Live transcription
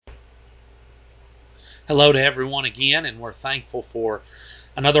Hello to everyone again, and we're thankful for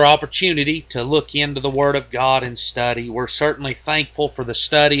another opportunity to look into the Word of God and study. We're certainly thankful for the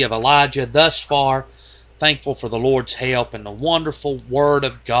study of Elijah thus far, thankful for the Lord's help and the wonderful Word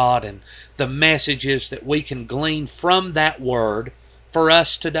of God and the messages that we can glean from that Word for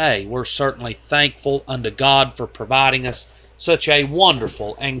us today. We're certainly thankful unto God for providing us such a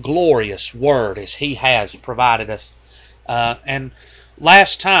wonderful and glorious Word as He has provided us. And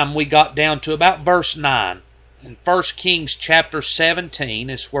last time we got down to about verse 9. In 1 Kings chapter 17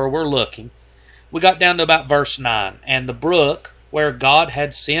 is where we're looking. We got down to about verse 9. And the brook where God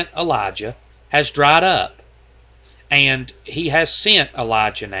had sent Elijah has dried up. And He has sent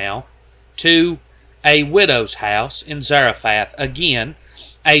Elijah now to a widow's house in Zarephath. Again,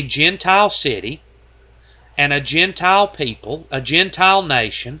 a Gentile city and a Gentile people, a Gentile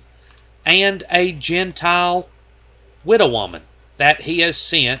nation, and a Gentile widow woman that He has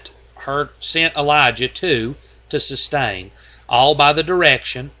sent Elijah to sustain, all by the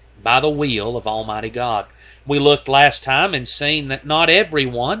direction, by the will of Almighty God. We looked last time and seen that not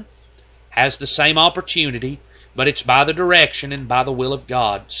everyone has the same opportunity, but it's by the direction and by the will of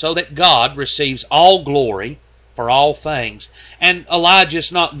God, so that God receives all glory for all things. And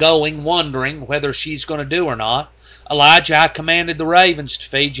Elijah's not going wondering whether she's going to do or not. Elijah, I commanded the ravens to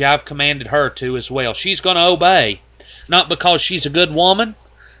feed you, I've commanded her to as well. She's going to obey. Not because she's a good woman,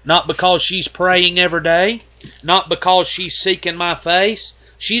 not because she's praying every day, not because she's seeking my face.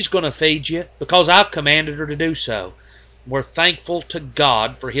 She's going to feed you because I've commanded her to do so. We're thankful to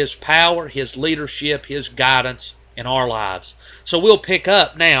God for His power, His leadership, His guidance in our lives. So we'll pick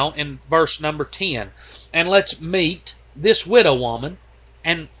up now in verse number 10. And let's meet this widow woman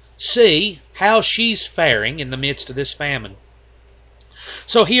and see how she's faring in the midst of this famine.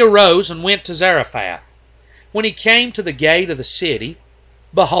 So he arose and went to Zarephath. When he came to the gate of the city,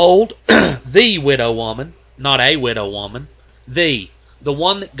 behold, the widow woman, not a widow woman, the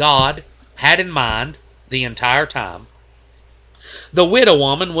one that God had in mind the entire time. The widow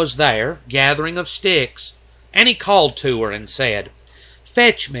woman was there, gathering of sticks, and he called to her and said,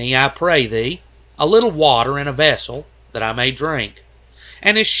 Fetch me, I pray thee, a little water in a vessel, that I may drink.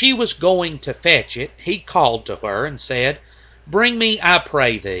 And as she was going to fetch it, he called to her and said, Bring me, I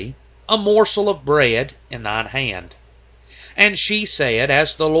pray thee, a morsel of bread in thine hand. And she said,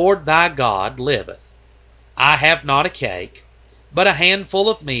 As the Lord thy God liveth, I have not a cake, but a handful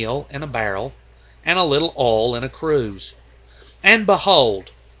of meal in a barrel, and a little oil in a cruse. And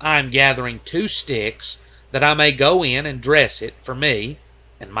behold, I am gathering 2 sticks, that I may go in and dress it for me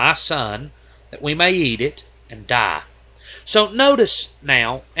and my son, that we may eat it and die. So notice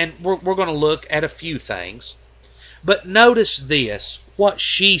now, and we're going to look at a few things, but notice this, what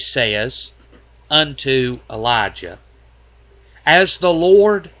she says unto Elijah. As the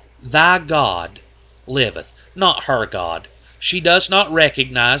Lord thy God liveth. Not her God. She does not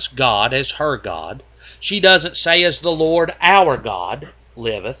recognize God as her God. She doesn't say as the Lord our God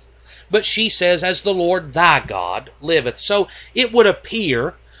liveth, but she says as the Lord thy God liveth. So it would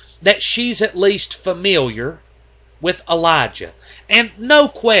appear that she's at least familiar with Elijah. And no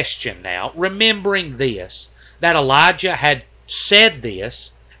question now, remembering this, that Elijah had said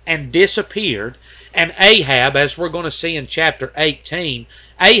this and disappeared, and Ahab, as we're going to see in chapter 18,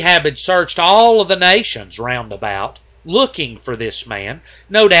 Ahab had searched all of the nations round about, looking for this man.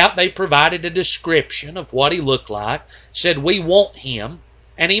 No doubt they provided a description of what he looked like, said, we want him,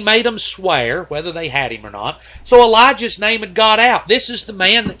 and he made them swear whether they had him or not. So Elijah's name had got out. This is the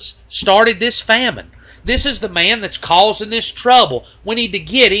man that's started this famine. This is the man that's causing this trouble. We need to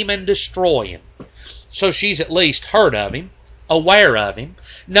get him and destroy him. So she's at least heard of him, aware of him,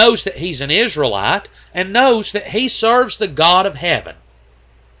 knows that he's an Israelite, and knows that he serves the God of heaven.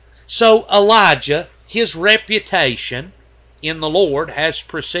 So Elijah, his reputation in the Lord has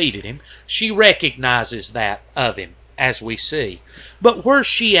preceded him. She recognizes that of him, as we see. But where's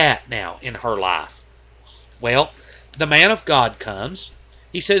she at now in her life? Well, the man of God comes.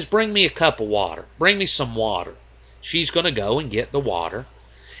 He says, bring me a cup of water. Bring me some water. She's going to go and get the water.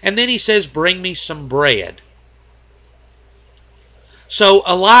 And then he says, bring me some bread. So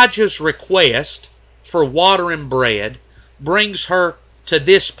Elijah's request for water and bread brings her to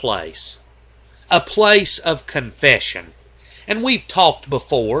this place, a place of confession. And we've talked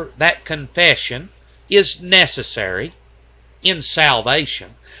before that confession is necessary in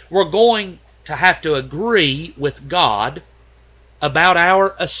salvation. We're going to have to agree with God about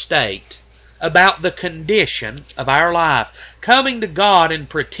our estate, about the condition of our life. Coming to God and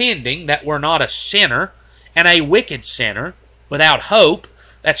pretending that we're not a sinner and a wicked sinner without hope,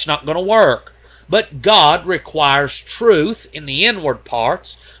 that's not going to work. But God requires truth in the inward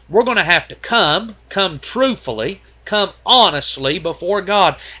parts. We're going to have to come truthfully, come honestly before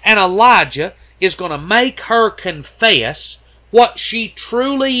God. And Elijah is going to make her confess what she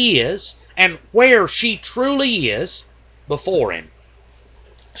truly is and where she truly is before him.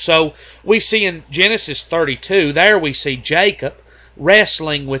 So we see in Genesis 32, there we see Jacob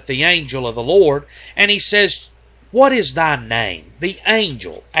wrestling with the angel of the Lord, and he says, "What is thy name?" The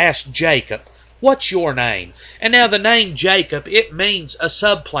angel asked Jacob, "What's your name?" And now the name Jacob, it means a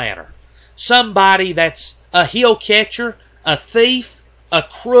subplanter, somebody that's a heel catcher, a thief, a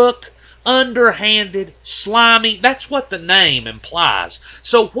crook, underhanded, slimy. That's what the name implies.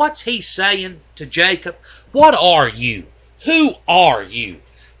 So what's he saying to Jacob? What are you? Who are you?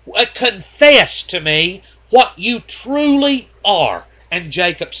 Confess to me what you truly are. And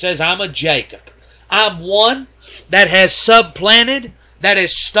Jacob says, I'm a Jacob. I'm one that has subplanted, that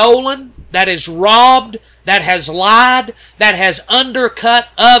has stolen, that has robbed, that has lied, that has undercut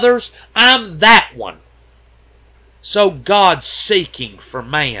others. I'm that one. So God's seeking for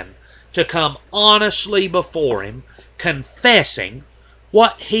man to come honestly before him, confessing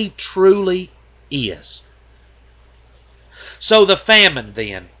what he truly is. So the famine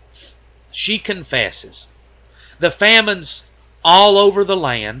then, she confesses. The famine's all over the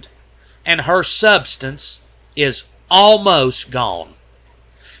land, and her substance is almost gone.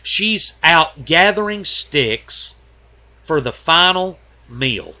 She's out gathering sticks for the final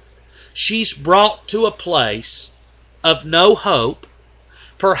meal. She's brought to a place of no hope.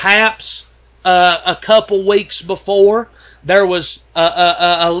 Perhaps a couple weeks before, there was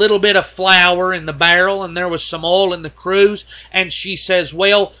a little bit of flour in the barrel and there was some oil in the cruse, and she says,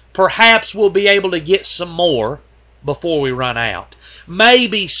 well, perhaps we'll be able to get some more before we run out.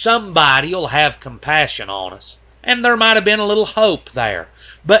 Maybe somebody will have compassion on us. And there might have been a little hope there.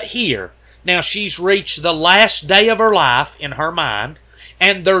 But here, now she's reached the last day of her life in her mind,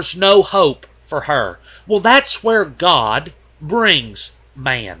 and there's no hope for her. Well, that's where God brings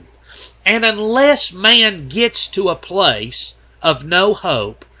man. And unless man gets to a place of no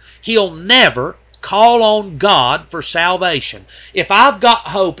hope, he'll never call on God for salvation. If I've got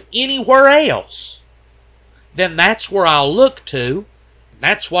hope anywhere else, then that's where I'll look to,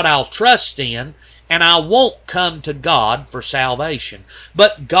 that's what I'll trust in, and I won't come to God for salvation.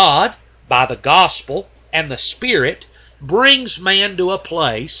 But God, by the gospel and the Spirit, brings man to a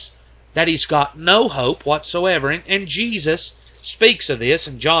place that he's got no hope whatsoever. And Jesus speaks of this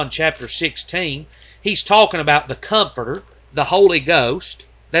in John chapter 16. He's talking about the Comforter, the Holy Ghost,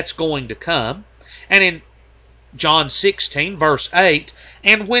 that's going to come. And in John 16, verse 8,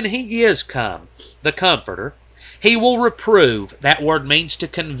 and when he is come, the Comforter, he will reprove, that word means to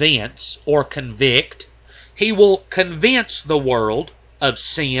convince or convict. He will convince the world of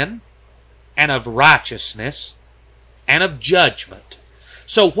sin and of righteousness and of judgment.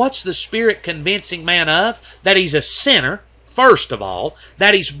 So what's the Spirit convincing man of? That he's a sinner, first of all,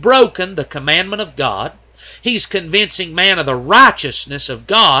 that he's broken the commandment of God. He's convincing man of the righteousness of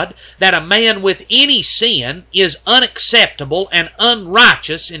God, that a man with any sin is unacceptable and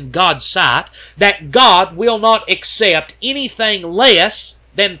unrighteous in God's sight, that God will not accept anything less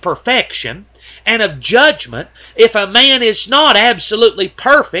than perfection, and of judgment. If a man is not absolutely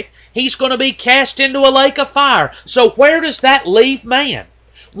perfect, he's going to be cast into a lake of fire. So where does that leave man?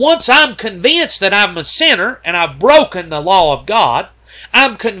 Once I'm convinced that I'm a sinner and I've broken the law of God,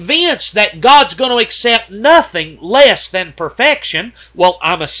 I'm convinced that God's going to accept nothing less than perfection. Well,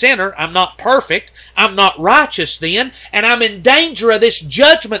 I'm a sinner, I'm not perfect, I'm not righteous then, and I'm in danger of this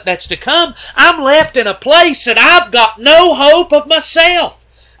judgment that's to come. I'm left in a place that I've got no hope of myself.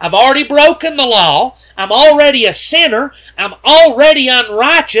 I've already broken the law, I'm already a sinner, I'm already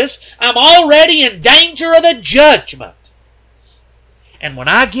unrighteous, I'm already in danger of the judgment. And when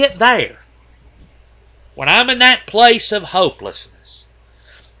I get there, when I'm in that place of hopelessness,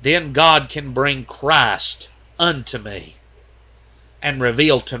 then God can bring Christ unto me and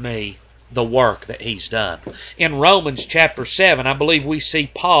reveal to me the work that He's done. In Romans chapter 7, I believe we see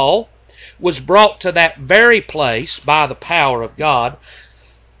Paul was brought to that very place by the power of God.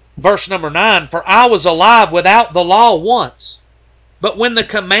 Verse number 9, for I was alive without the law once, but when the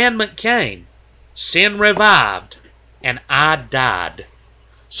commandment came, sin revived, and I died.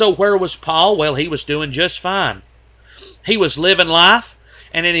 So where was Paul? Well, he was doing just fine. He was living life,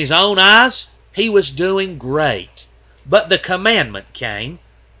 and in his own eyes, he was doing great. But the commandment came.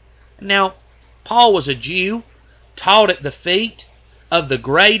 Now, Paul was a Jew, taught at the feet of the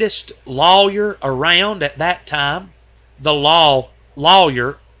greatest lawyer around at that time. The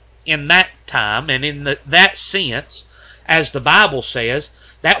lawyer in that time, and in that sense, as the Bible says,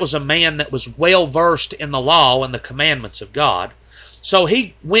 That was a man that was well versed in the law and the commandments of God. So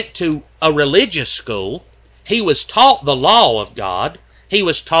he went to a religious school. He was taught the law of God. He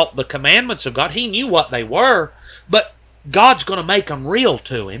was taught the commandments of God. He knew what they were, but God's going to make them real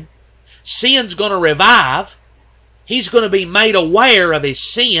to him. Sin's going to revive. He's going to be made aware of his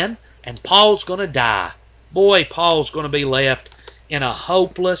sin, and Paul's going to die. Boy, Paul's going to be left in a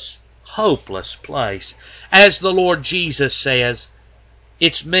hopeless, hopeless place. As the Lord Jesus says,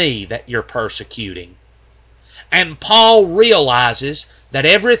 it's me that you're persecuting. And Paul realizes that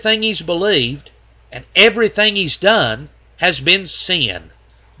everything he's believed and everything he's done has been sin.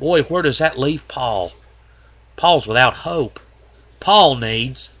 Boy, where does that leave Paul? Paul's without hope. Paul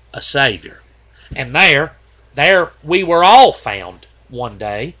needs a Savior. And there we were all found one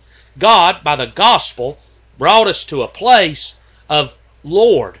day. God, by the gospel, brought us to a place of,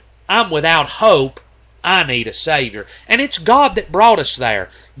 Lord, I'm without hope. I need a Savior. And it's God that brought us there.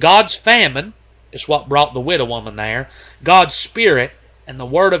 God's famine is what brought the widow woman there. God's Spirit and the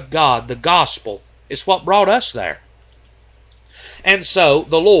Word of God, the gospel, is what brought us there. And so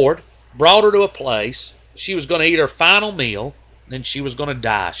the Lord brought her to a place. She was going to eat her final meal, then she was going to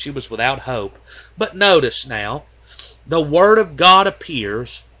die. She was without hope. But notice now, the Word of God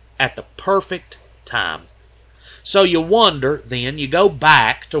appears at the perfect time. So you wonder then, you go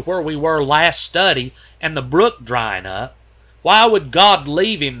back to where we were last study and the brook drying up. Why would God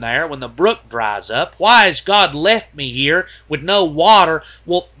leave him there when the brook dries up? Why has God left me here with no water?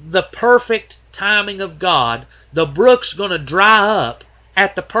 Well, the perfect timing of God, the brook's going to dry up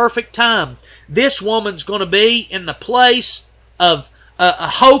at the perfect time. This woman's going to be in the place of a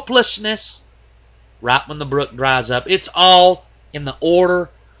hopelessness right when the brook dries up. It's all in the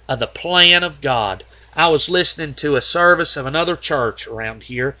order of the plan of God. I was listening to a service of another church around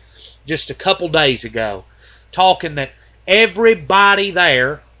here just a couple days ago, talking that everybody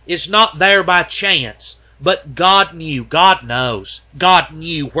there is not there by chance, but God knew, God knows, God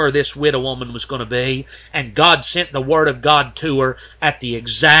knew where this widow woman was going to be, and God sent the Word of God to her at the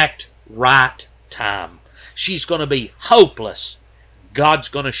exact right time. She's going to be hopeless. God's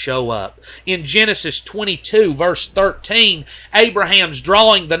going to show up. In Genesis 22, verse 13, Abraham's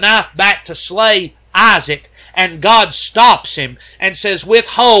drawing the knife back to slay Isaac, and God stops him and says,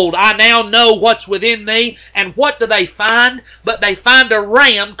 "Withhold, I now know what's within thee." And what do they find? But they find a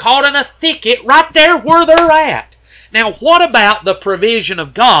ram caught in a thicket right there where they're at. Now, what about the provision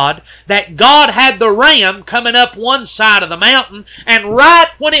of God, that God had the ram coming up one side of the mountain, and right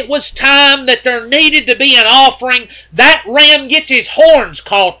when it was time that there needed to be an offering, that ram gets his horns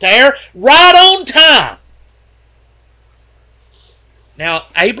caught there, right on time. Now,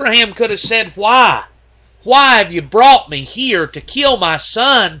 Abraham could have said, "Why? Why have you brought me here to kill my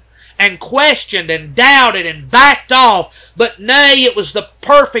son?" and questioned and doubted and backed off. But nay, it was the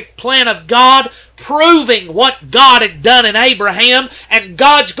perfect plan of God, proving what God had done in Abraham, and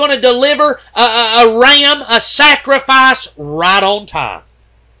God's going to deliver a ram, a sacrifice, right on time.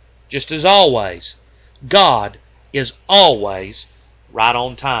 Just as always, God is always right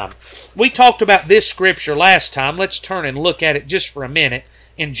on time. We talked about this scripture last time. Let's turn and look at it just for a minute.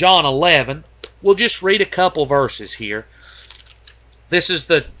 In John 11, we'll just read a couple verses here. This is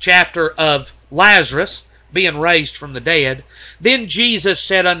the chapter of Lazarus being raised from the dead. Then Jesus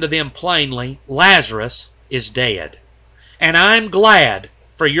said unto them plainly, Lazarus is dead, and I am glad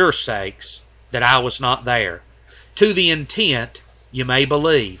for your sakes that I was not there, to the intent you may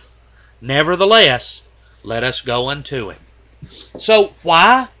believe. Nevertheless, let us go unto him. So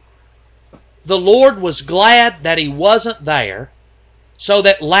why? The Lord was glad that he wasn't there so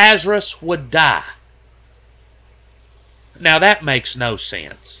that Lazarus would die. Now that makes no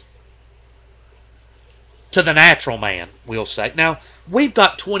sense. To the natural man, we'll say. Now, we've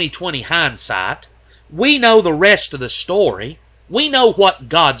got 20/20 hindsight. We know the rest of the story. We know what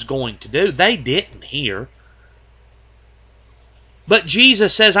God's going to do. They didn't here. But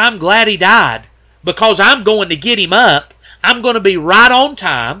Jesus says, I'm glad he died because I'm going to get him up. I'm going to be right on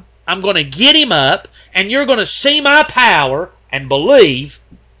time. I'm going to get him up, and you're going to see my power and believe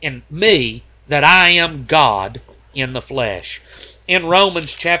in me that I am God in the flesh. In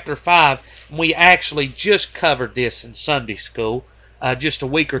Romans chapter 5, we actually just covered this in Sunday school just a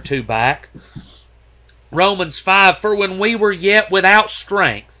week or two back. Romans 5, for when we were yet without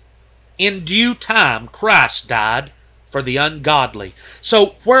strength, in due time Christ died for the ungodly.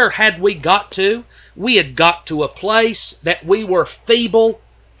 So where had we got to? We had got to a place that we were feeble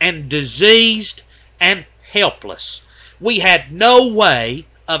and diseased and helpless. We had no way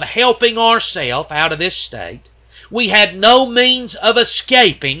of helping ourselves out of this state. We had no means of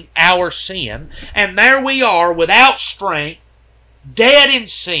escaping our sin. And there we are without strength, dead in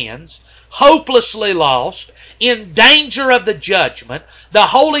sins, hopelessly lost, in danger of the judgment. The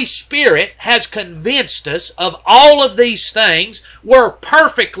Holy Spirit has convinced us of all of these things. We're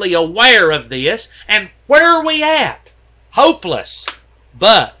perfectly aware of this. And where are we at? Hopeless.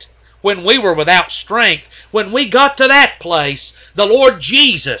 But when we were without strength, when we got to that place, the Lord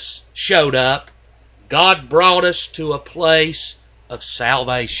Jesus showed up. God brought us to a place of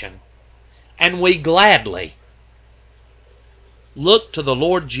salvation. And we gladly look to the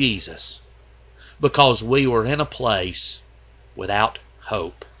Lord Jesus because we were in a place without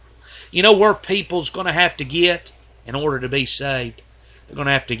hope. You know where people's going to have to get in order to be saved? They're going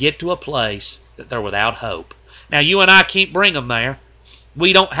to have to get to a place that they're without hope. Now, you and I can't bring them there.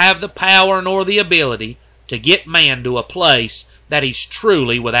 We don't have the power nor the ability to get man to a place that he's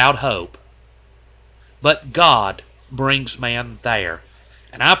truly without hope. But God brings man there.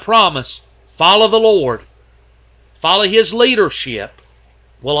 And I promise, follow the Lord. Follow His leadership.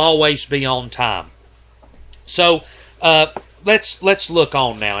 We'll always be on time. So let's look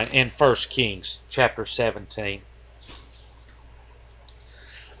on now in 1 Kings chapter 17.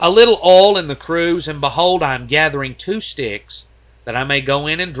 A little oil in the cruse, and behold, I am gathering 2 sticks, that I may go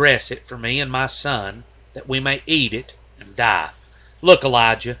in and dress it for me and my son, that we may eat it and die. Look,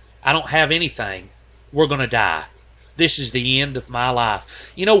 Elijah, I don't have anything. We're going to die. This is the end of my life.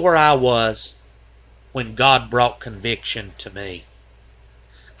 You know where I was when God brought conviction to me?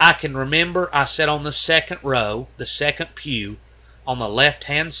 I can remember I sat on the second row, the second pew, on the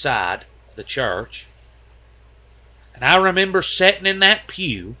left-hand side of the church. And I remember sitting in that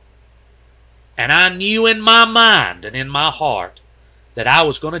pew, and I knew in my mind and in my heart that I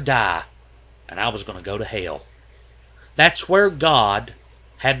was going to die and I was going to go to hell. That's where God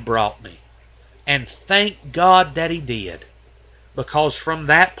had brought me. And thank God that He did, because from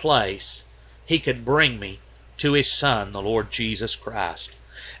that place He could bring me to His Son, the Lord Jesus Christ.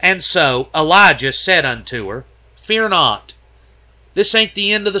 And so Elijah said unto her, Fear not. This ain't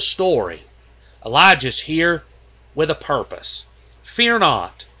the end of the story. Elijah's here with a purpose. Fear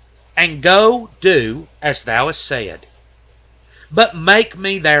not, and go do as thou hast said. But make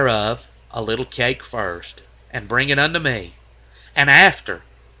me thereof a little cake first, and bring it unto me, and after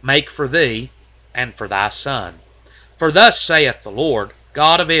make for thee and for thy son. For thus saith the Lord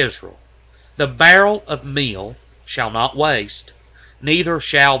God of Israel, The barrel of meal shall not waste, neither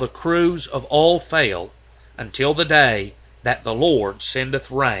shall the cruse of oil fail, until the day that the Lord sendeth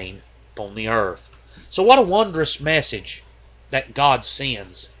rain upon the earth. So what a wondrous message that God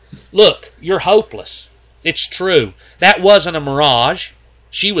sends. Look, you're hopeless. It's true. That wasn't a mirage.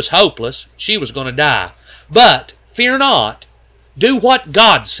 She was hopeless. She was going to die. But fear not. Do what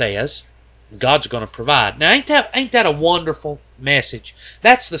God says. God's going to provide. Now, ain't that a wonderful message?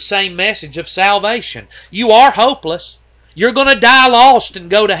 That's the same message of salvation. You are hopeless. You're going to die lost and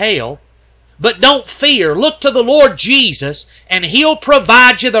go to hell. But don't fear. Look to the Lord Jesus, and He'll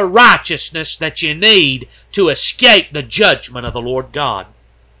provide you the righteousness that you need to escape the judgment of the Lord God.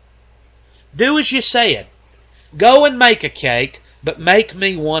 Do as you said. Go and make a cake, but make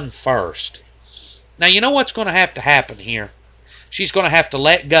me one first. Now, you know what's going to happen here? She's going to have to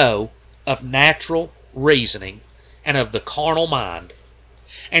let go of natural reasoning and of the carnal mind.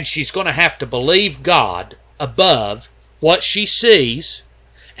 And she's going to have to believe God above what she sees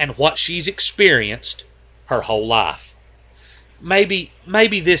and what she's experienced her whole life. Maybe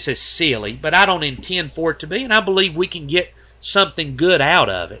this is silly, but I don't intend for it to be, and I believe we can get something good out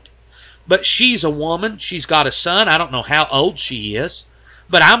of it. But she's a woman. She's got a son. I don't know how old she is,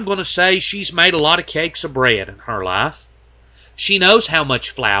 but I'm going to say she's made a lot of cakes of bread in her life. She knows how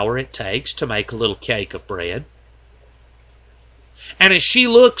much flour it takes to make a little cake of bread. And as she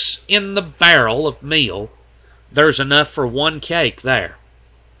looks in the barrel of meal, there's enough for one cake there.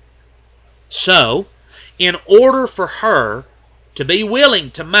 So, in order for her to be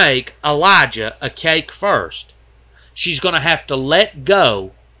willing to make Elijah a cake first, she's going to have to let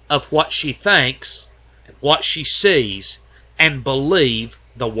go of what she thinks and what she sees and believe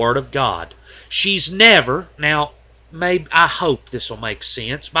the Word of God. She's never, now, maybe I hope this will make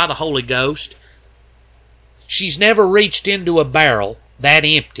sense by the Holy Ghost, she's never reached into a barrel that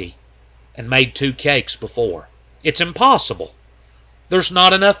empty and made 2 cakes before. It's impossible. There's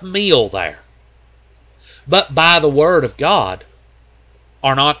not enough meal there. But by the Word of God,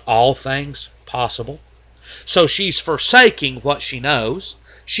 are not all things possible? So she's forsaking what she knows.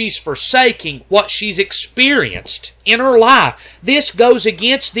 She's forsaking what she's experienced in her life. This goes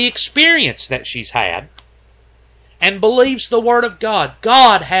against the experience that she's had, and believes the Word of God.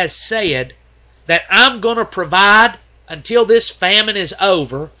 God has said that I'm going to provide until this famine is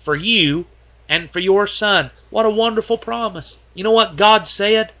over for you and for your son. What a wonderful promise. You know what God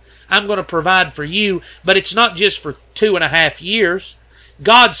said? I'm going to provide for you, but it's not just for 2.5 years.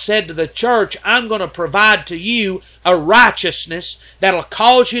 God said to the church, I'm going to provide to you a righteousness that'll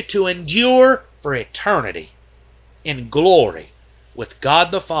cause you to endure for eternity in glory with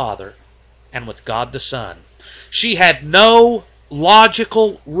God the Father and with God the Son. She had no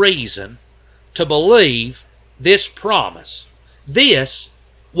logical reason to believe this promise. This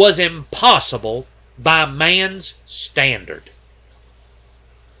was impossible by man's standard.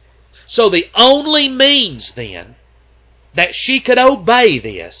 So the only means then that she could obey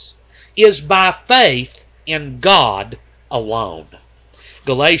this is by faith in God alone.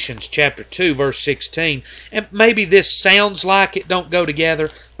 Galatians chapter 2 verse 16. And maybe this sounds like it don't go together,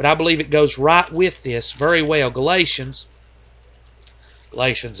 but I believe it goes right with this very well. Galatians,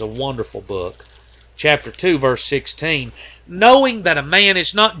 a wonderful book. Chapter 2 verse 16. Knowing that a man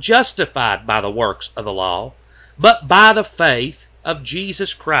is not justified by the works of the law, but by the faith of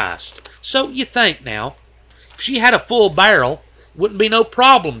Jesus Christ. So you think now, if she had a full barrel, wouldn't be no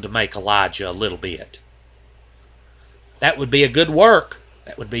problem to make Elijah a little bit. That would be a good work.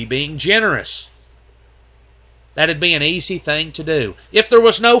 That would be being generous. That'd be an easy thing to do. If there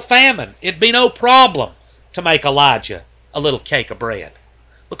was no famine, it'd be no problem to make Elijah a little cake of bread,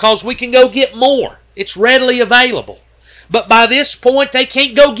 because we can go get more. It's readily available. But by this point, they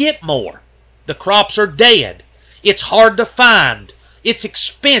can't go get more. The crops are dead. It's hard to find. It's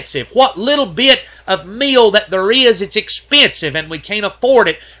expensive. What little bit of meal that there is, it's expensive and we can't afford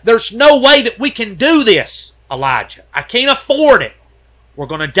it. There's no way that we can do this, Elijah. I can't afford it. We're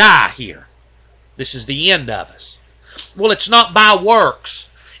going to die here. This is the end of us. Well, it's not by works.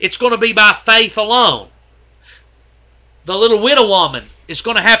 It's going to be by faith alone. The little widow woman is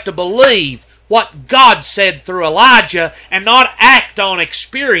going to have to believe what God said through Elijah and not act on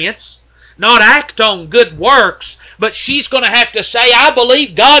experience, not act on good works, but she's going to have to say, I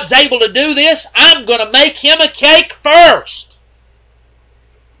believe God's able to do this. I'm going to make him a cake first.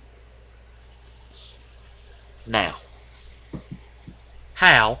 Now,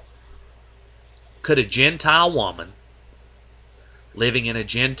 how could a Gentile woman living in a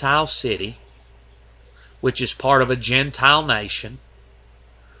Gentile city, which is part of a Gentile nation,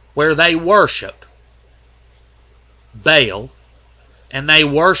 where they worship Baal and they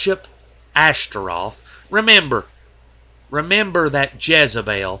worship Ashtaroth. Remember that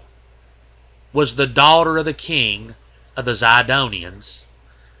Jezebel was the daughter of the king of the Zidonians,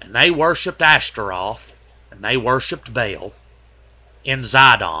 and they worshipped Ashtaroth and they worshipped Baal in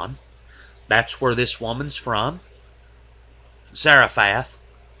Zidon. That's where this woman's from, Zarephath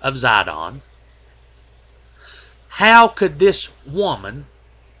of Zidon. How could this woman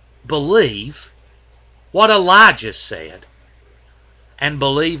believe what Elijah said and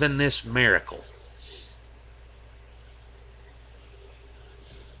believe in this miracle?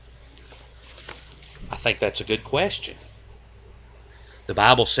 I think that's a good question. The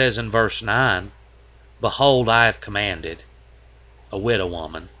Bible says in verse 9, Behold, I have commanded a widow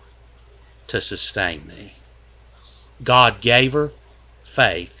woman to sustain thee. God gave her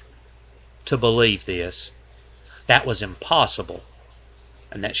faith to believe this. That was impossible,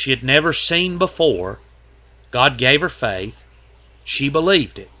 and that she had never seen before. God gave her faith. She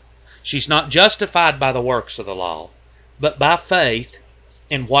believed it. She's not justified by the works of the law, but by faith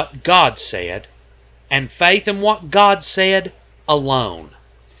in what God said, and faith in what God said alone.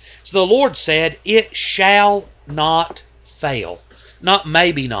 So the Lord said, it shall not fail. Not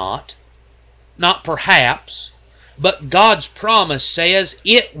maybe not perhaps, but God's promise says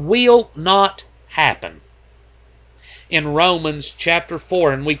it will not happen. In Romans chapter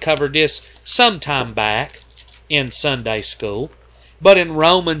 4, and we covered this sometime back in Sunday school, but in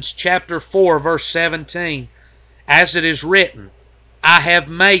Romans chapter 4 verse 17, as it is written, I have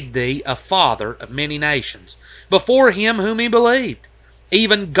made thee a father of many nations, before him whom he believed,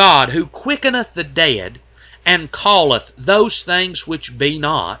 even God who quickeneth the dead, and calleth those things which be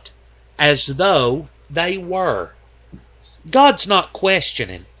not, as though they were. God's not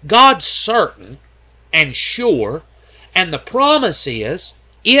questioning. God's certain and sure, and the promise is,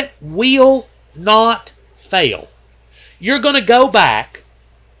 it will not fail. You're going to go back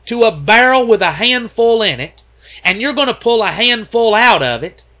to a barrel with a handful in it, and you're going to pull a handful out of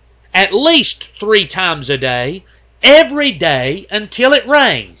it at least 3 times a day, every day until it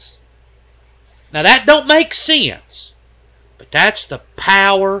rains. Now that don't make sense, but that's the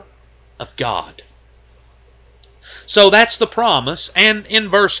power of God. So that's the promise, and in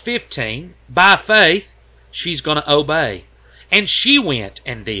verse 15, by faith, she's going to obey. And she went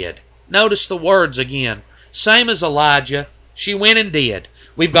and did. Notice the words again. Same as Elijah, she went and did.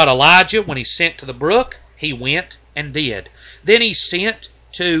 We've got Elijah when he's sent to the brook, he went and did. Then he sent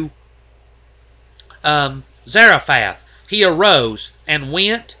to Zarephath. He arose and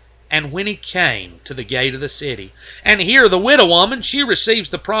went, and when he came to the gate of the city. And here the widow woman, she receives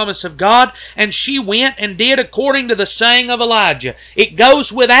the promise of God, and she went and did according to the saying of Elijah. It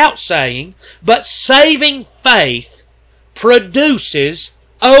goes without saying, but saving faith produces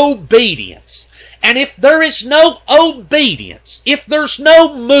obedience. And if there is no obedience, if there's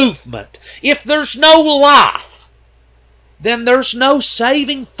no movement, if there's no life, then there's no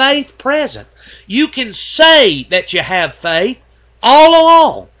saving faith present. You can say that you have faith all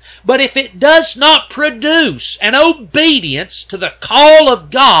along, but if it does not produce an obedience to the call of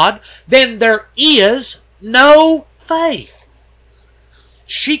God, then there is no faith.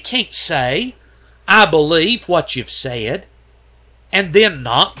 She can't say, I believe what you've said, and then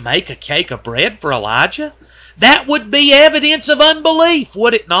not make a cake of bread for Elijah. That would be evidence of unbelief,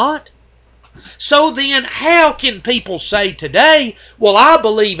 would it not? So then, how can people say today, well, I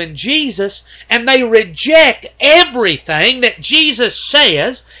believe in Jesus, and they reject everything that Jesus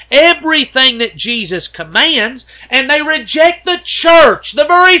says, everything that Jesus commands, and they reject the church, the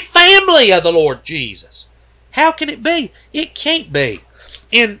very family of the Lord Jesus? How can it be? It can't be.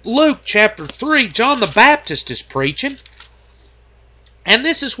 In Luke chapter 3, John the Baptist is preaching, and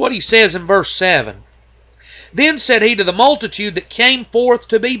this is what he says in verse 7. Then said he to the multitude that came forth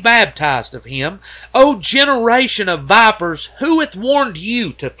to be baptized of him, O generation of vipers, who hath warned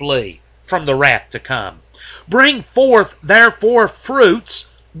you to flee from the wrath to come? Bring forth therefore fruits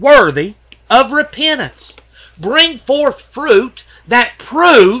worthy of repentance. Bring forth fruit that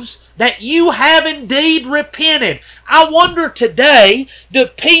proves that you have indeed repented. I wonder today, do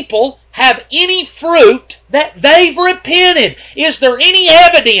people have any fruit that they've repented? Is there any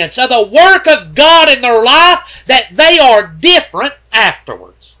evidence of the work of God in their life that they are different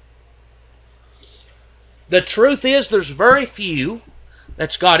afterwards? The truth is, there's very few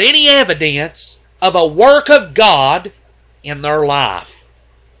that's got any evidence of a work of God in their life.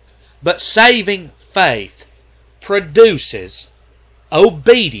 But saving faith produces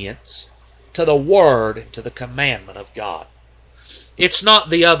obedience to the Word and to the commandment of God. It's not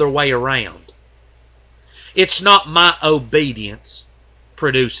the other way around. It's not my obedience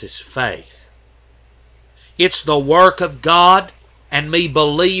produces faith. It's the work of God and me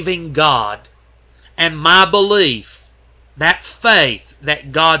believing God and my belief, that faith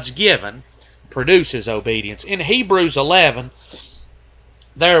that God's given, produces obedience. In Hebrews 11,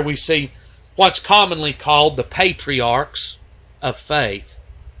 there we see what's commonly called the patriarchs of faith.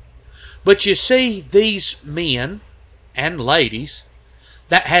 But you see, these men and ladies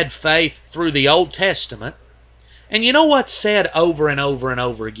that had faith through the Old Testament, and you know what's said over and over and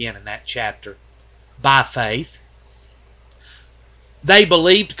over again in that chapter? By faith. They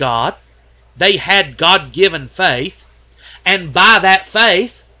believed God. They had God-given faith. And by that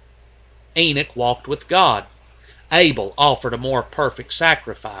faith, Enoch walked with God. Abel offered a more perfect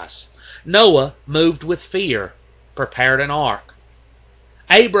sacrifice. Noah moved with fear, prepared an ark.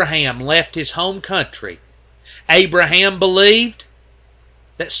 Abraham left his home country. Abraham believed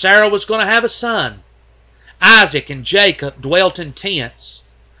that Sarah was going to have a son. Isaac and Jacob dwelt in tents.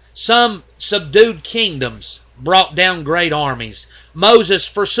 Some subdued kingdoms, brought down great armies. Moses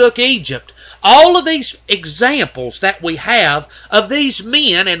forsook Egypt. All of these examples that we have of these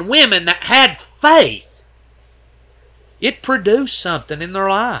men and women that had faith, it produced something in their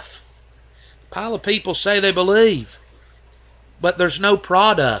life. A pile of people say they believe, but there's no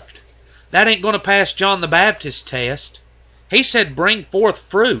product. That ain't going to pass John the Baptist's test. He said, bring forth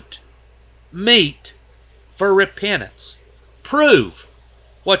fruit, meat for repentance. Prove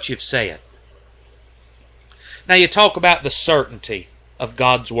what you've said. Now you talk about the certainty of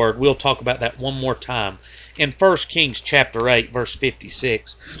God's Word. We'll talk about that one more time in 1 Kings chapter 8, verse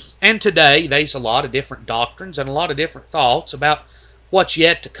 56. And today, there's a lot of different doctrines and a lot of different thoughts about what's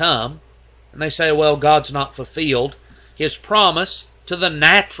yet to come. And they say, well, God's not fulfilled His promise to the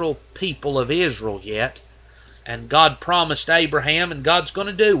natural people of Israel yet. And God promised Abraham, and God's going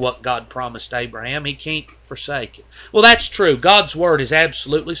to do what God promised Abraham. He can't forsake it. Well, that's true. God's Word is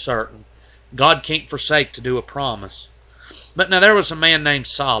absolutely certain. God can't forsake to do a promise. But now there was a man named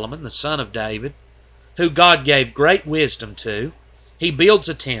Solomon, the son of David, who God gave great wisdom to. He builds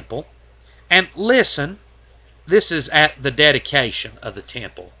a temple. And listen, this is at the dedication of the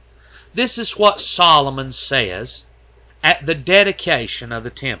temple. This is what Solomon says at the dedication of the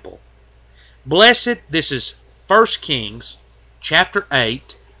temple. Blessed, this is 1 Kings chapter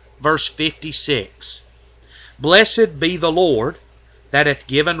 8, verse 56. Blessed be the Lord that hath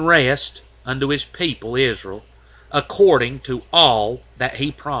given rest unto His people Israel, according to all that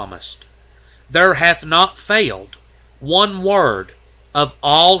He promised. There hath not failed one word of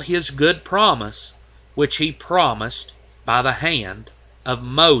all his good promise, which he promised by the hand of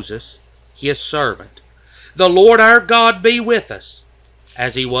Moses, his servant. The Lord our God be with us,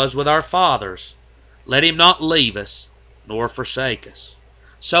 as he was with our fathers. Let him not leave us, nor forsake us.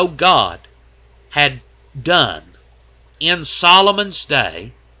 So God had done. In Solomon's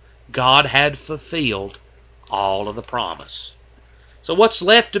day, God had fulfilled all of the promise. So what's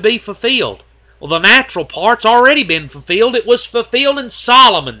left to be fulfilled? Well, the natural part's already been fulfilled. It was fulfilled in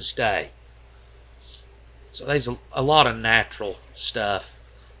Solomon's day. So there's a lot of natural stuff,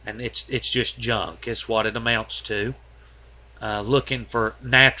 and it's just junk. It's what it amounts to. Looking for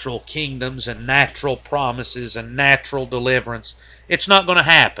natural kingdoms and natural promises and natural deliverance. It's not going to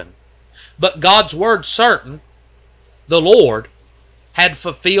happen. But God's word's certain. The Lord had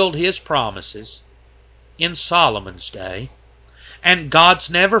fulfilled his promises in Solomon's day, and God's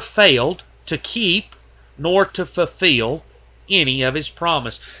never failed to keep nor to fulfill any of his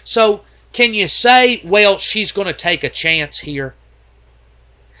promise. So can you say, well, she's going to take a chance here?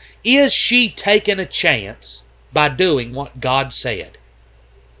 Is she taking a chance by doing what God said?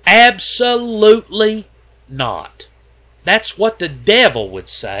 Absolutely not. That's what the devil would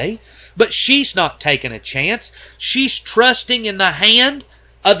say. But she's not taking a chance. She's trusting in the hand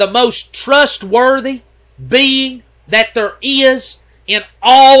of the most trustworthy being that there is in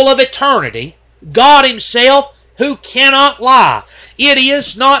all of eternity, God himself, who cannot lie. It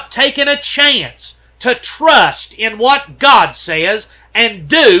is not taking a chance to trust in what God says and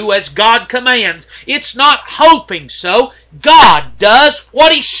do as God commands. It's not hoping so. God does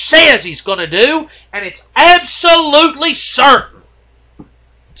what he says he's going to do, and it's absolutely certain.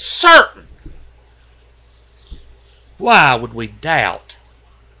 Certain. Why would we doubt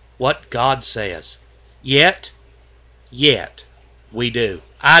what God says? Yet, we do.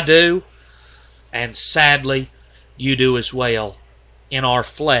 I do, and sadly, you do as well, in our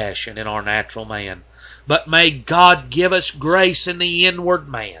flesh and in our natural man. But may God give us grace in the inward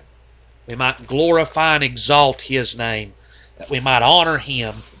man. We might glorify and exalt his name, that we might honor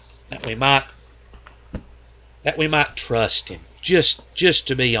him, that we might trust him. Just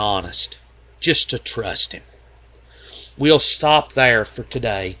to be honest, just to trust him. We'll stop there for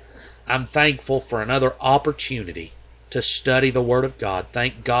today. I'm thankful for another opportunity to study the Word of God.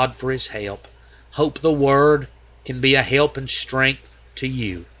 Thank God for his help. Hope the Word can be a help and strength to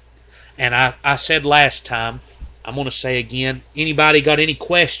you. And I said last time, I'm going to say again, anybody got any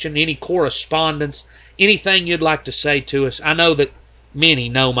question, any correspondence, anything you'd like to say to us? I know that many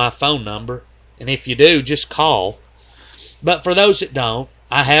know my phone number, and if you do, just call. But for those that don't,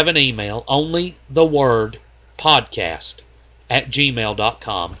 I have an email,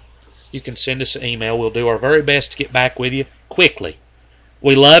 onlythewordpodcast@gmail.com. You can send us an email. We'll do our very best to get back with you quickly.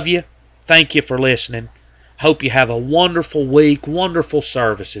 We love you. Thank you for listening. Hope you have a wonderful week, wonderful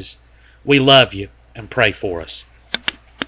services. We love you and pray for us.